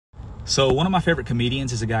So one of my favorite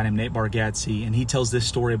comedians is a guy named Nate Bargatze, and he tells this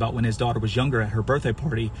story about when his daughter was younger at her birthday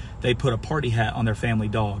party. They put a party hat on their family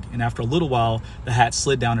dog, and after a little while, the hat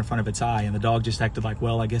slid down in front of its eye, and the dog just acted like,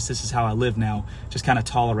 well, I guess this is how I live now, just kind of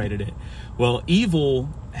tolerated it. Well, evil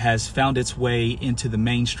has found its way into the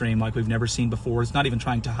mainstream like we've never seen before. It's not even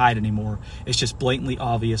trying to hide anymore. It's just blatantly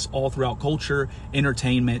obvious all throughout culture,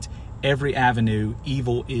 entertainment, every avenue.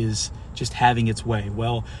 Evil is just having its way.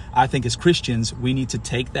 Well, I think as Christians, we need to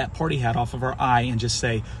take that party hat off of our eye and just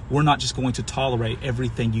say, we're not just going to tolerate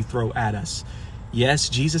everything you throw at us. Yes,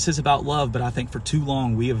 Jesus is about love, but I think for too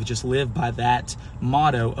long we have just lived by that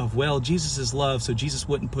motto of, well, Jesus is love, so Jesus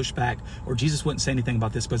wouldn't push back, or Jesus wouldn't say anything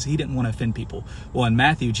about this because he didn't want to offend people. Well, in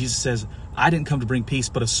Matthew, Jesus says, I didn't come to bring peace,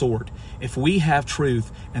 but a sword. If we have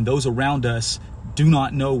truth and those around us do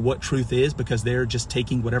not know what truth is because they're just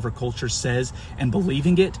taking whatever culture says and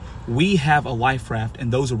believing it, we have a life raft,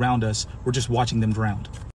 and those around us, we're just watching them drown.